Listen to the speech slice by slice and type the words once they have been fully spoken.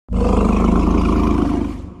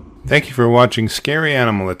Thank you for watching Scary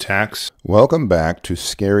Animal Attacks. Welcome back to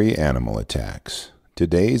Scary Animal Attacks.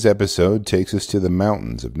 Today's episode takes us to the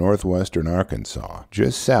mountains of northwestern Arkansas,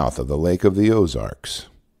 just south of the Lake of the Ozarks.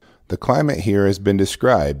 The climate here has been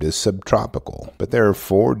described as subtropical, but there are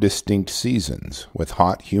 4 distinct seasons, with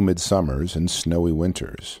hot, humid summers and snowy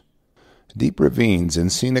winters. Deep ravines and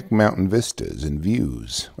scenic mountain vistas and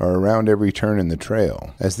views are around every turn in the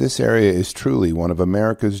trail, as this area is truly one of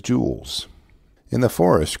America's jewels. In the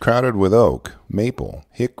forest crowded with oak, maple,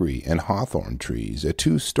 hickory, and hawthorn trees, a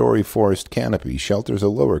 2-story forest canopy shelters a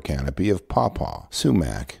lower canopy of pawpaw,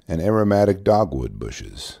 sumac, and aromatic dogwood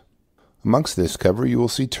bushes. Amongst this cover you will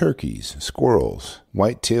see turkeys, squirrels,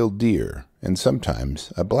 white-tailed deer, and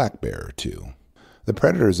sometimes a black bear or 2. The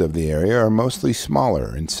predators of the area are mostly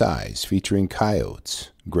smaller in size, featuring coyotes,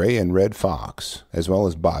 gray and red fox, as well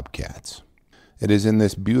as bobcats. It is in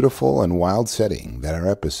this beautiful and wild setting that our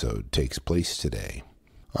episode takes place today.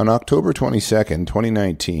 On October 22,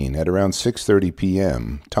 2019, at around 6:30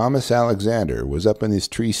 p.m., Thomas Alexander was up in his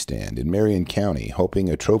tree stand in Marion County hoping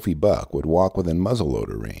a trophy buck would walk within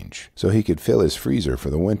muzzleloader range so he could fill his freezer for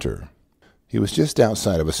the winter. He was just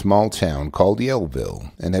outside of a small town called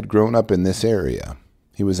Yellville and had grown up in this area.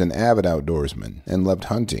 He was an avid outdoorsman and loved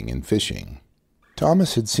hunting and fishing.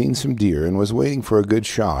 Thomas had seen some deer and was waiting for a good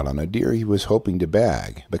shot on a deer he was hoping to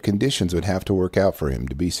bag, but conditions would have to work out for him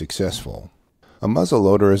to be successful. A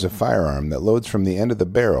muzzleloader is a firearm that loads from the end of the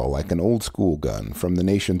barrel like an old-school gun from the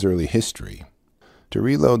nation's early history. To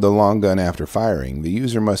reload the long gun after firing, the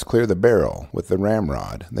user must clear the barrel with the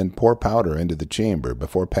ramrod, then pour powder into the chamber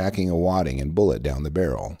before packing a wadding and bullet down the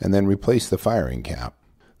barrel, and then replace the firing cap.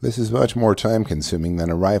 This is much more time-consuming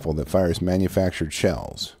than a rifle that fires manufactured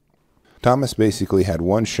shells. Thomas basically had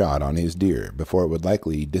one shot on his deer before it would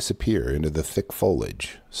likely disappear into the thick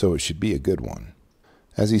foliage, so it should be a good one.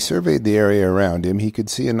 As he surveyed the area around him, he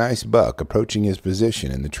could see a nice buck approaching his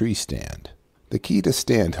position in the tree stand. The key to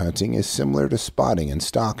stand hunting is similar to spotting and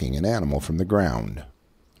stalking an animal from the ground.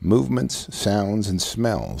 Movements, sounds, and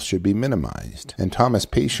smells should be minimized, and Thomas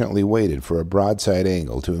patiently waited for a broadside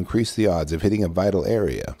angle to increase the odds of hitting a vital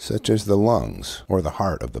area, such as the lungs or the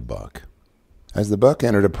heart of the buck. As the buck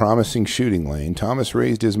entered a promising shooting lane, Thomas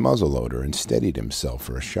raised his muzzleloader and steadied himself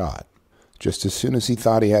for a shot. Just as soon as he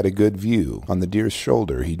thought he had a good view on the deer's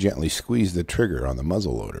shoulder, he gently squeezed the trigger on the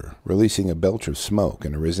muzzleloader, releasing a belch of smoke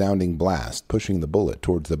and a resounding blast, pushing the bullet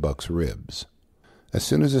towards the buck's ribs. As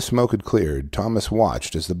soon as the smoke had cleared, Thomas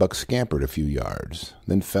watched as the buck scampered a few yards,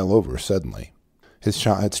 then fell over suddenly. His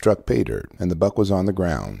shot had struck pay dirt, and the buck was on the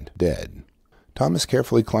ground, dead. Thomas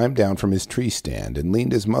carefully climbed down from his tree stand and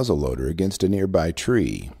leaned his muzzleloader against a nearby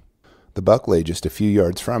tree. The buck lay just a few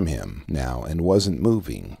yards from him now and wasn't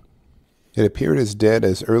moving. It appeared as dead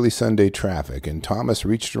as early Sunday traffic, and Thomas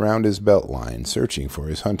reached around his belt line, searching for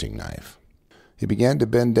his hunting knife. He began to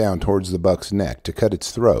bend down towards the buck's neck to cut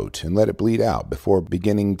its throat and let it bleed out before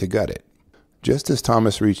beginning to gut it. Just as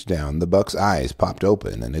Thomas reached down, the buck's eyes popped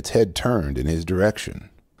open and its head turned in his direction.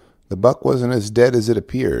 The buck wasn't as dead as it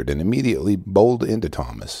appeared and immediately bowled into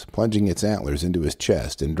Thomas, plunging its antlers into his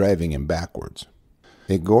chest and driving him backwards.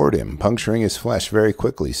 It gored him, puncturing his flesh very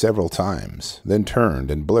quickly several times, then turned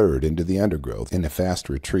and blurred into the undergrowth in a fast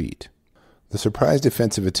retreat. The surprise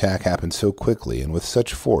defensive attack happened so quickly and with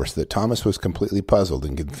such force that Thomas was completely puzzled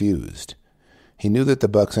and confused. He knew that the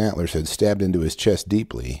buck's antlers had stabbed into his chest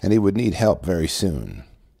deeply, and he would need help very soon.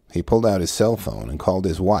 He pulled out his cell phone and called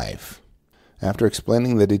his wife. After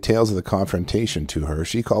explaining the details of the confrontation to her,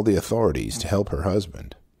 she called the authorities to help her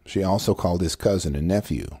husband. She also called his cousin and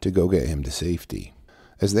nephew to go get him to safety.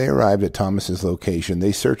 As they arrived at Thomas's location,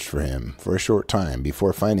 they searched for him for a short time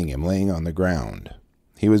before finding him laying on the ground.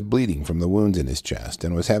 He was bleeding from the wounds in his chest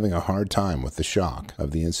and was having a hard time with the shock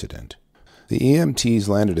of the incident. The EMTs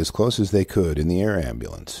landed as close as they could in the air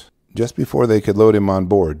ambulance. Just before they could load him on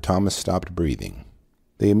board, Thomas stopped breathing.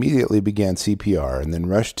 They immediately began CPR and then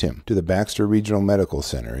rushed him to the Baxter Regional Medical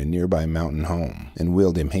Center in nearby Mountain Home and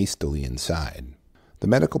wheeled him hastily inside. The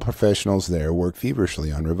medical professionals there worked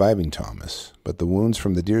feverishly on reviving Thomas, but the wounds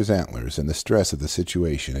from the deer's antlers and the stress of the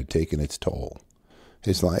situation had taken its toll.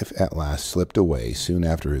 His life at last slipped away soon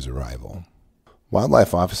after his arrival.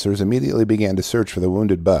 Wildlife officers immediately began to search for the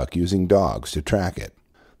wounded buck using dogs to track it.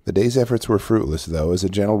 The day's efforts were fruitless, though, as a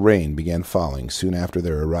gentle rain began falling soon after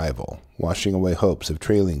their arrival, washing away hopes of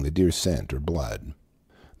trailing the deer's scent or blood.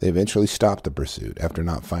 They eventually stopped the pursuit after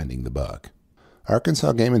not finding the buck.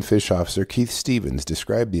 Arkansas Game and Fish Officer Keith Stevens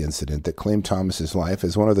described the incident that claimed Thomas's life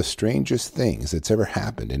as one of the strangest things that's ever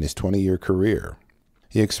happened in his 20-year career.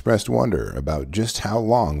 He expressed wonder about just how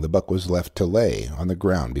long the buck was left to lay on the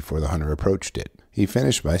ground before the hunter approached it, He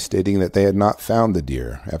finished by stating that they had not found the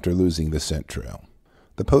deer after losing the scent trail.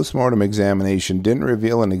 The post-mortem examination didn't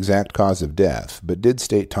reveal an exact cause of death, but did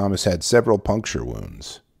state Thomas had several puncture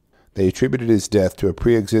wounds. They attributed his death to a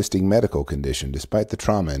pre-existing medical condition despite the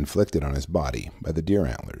trauma inflicted on his body by the deer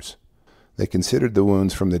antlers. They considered the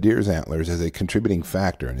wounds from the deer's antlers as a contributing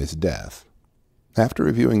factor in his death. After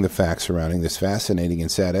reviewing the facts surrounding this fascinating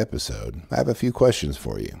and sad episode, I have a few questions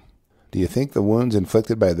for you. Do you think the wounds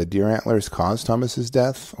inflicted by the deer antlers caused Thomas's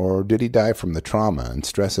death, or did he die from the trauma and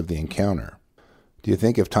stress of the encounter? Do you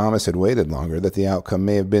think if Thomas had waited longer that the outcome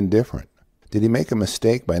may have been different? Did he make a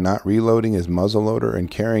mistake by not reloading his muzzleloader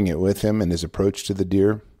and carrying it with him in his approach to the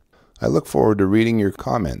deer? I look forward to reading your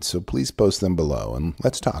comments, so please post them below and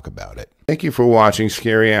let's talk about it. Thank you for watching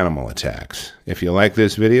Scary Animal Attacks. If you like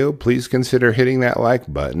this video, please consider hitting that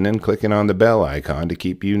like button and clicking on the bell icon to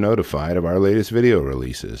keep you notified of our latest video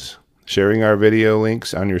releases. Sharing our video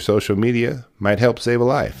links on your social media might help save a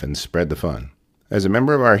life and spread the fun. As a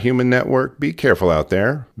member of our human network, be careful out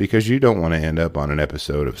there, because you don't want to end up on an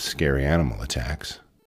episode of Scary Animal Attacks.